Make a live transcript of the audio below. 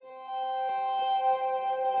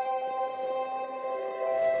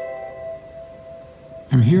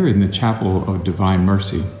I'm here in the Chapel of Divine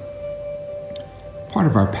Mercy, part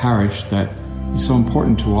of our parish that is so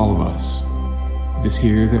important to all of us. It is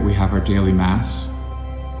here that we have our daily Mass,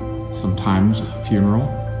 sometimes a funeral,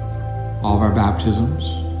 all of our baptisms,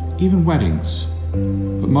 even weddings.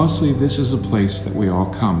 But mostly this is a place that we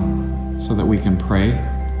all come so that we can pray,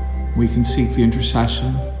 we can seek the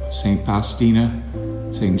intercession of St. Faustina,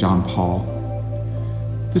 St. John Paul.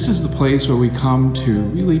 This is the place where we come to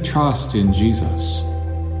really trust in Jesus.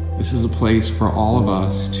 This is a place for all of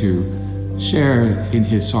us to share in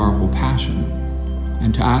his sorrowful passion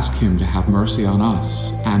and to ask him to have mercy on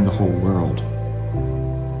us and the whole world.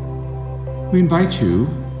 We invite you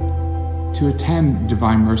to attend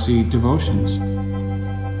Divine Mercy devotions.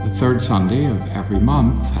 The third Sunday of every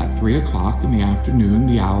month at 3 o'clock in the afternoon,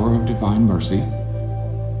 the hour of Divine Mercy,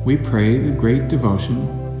 we pray the great devotion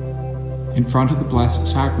in front of the Blessed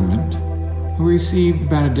Sacrament and we receive the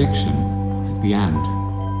benediction at the end.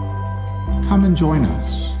 Come and join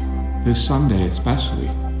us this Sunday especially,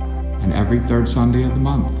 and every third Sunday of the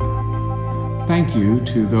month. Thank you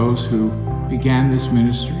to those who began this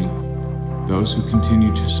ministry, those who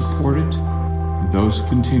continue to support it, and those who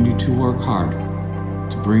continue to work hard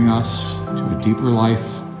to bring us to a deeper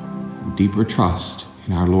life, deeper trust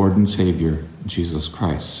in our Lord and Savior, Jesus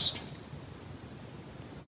Christ.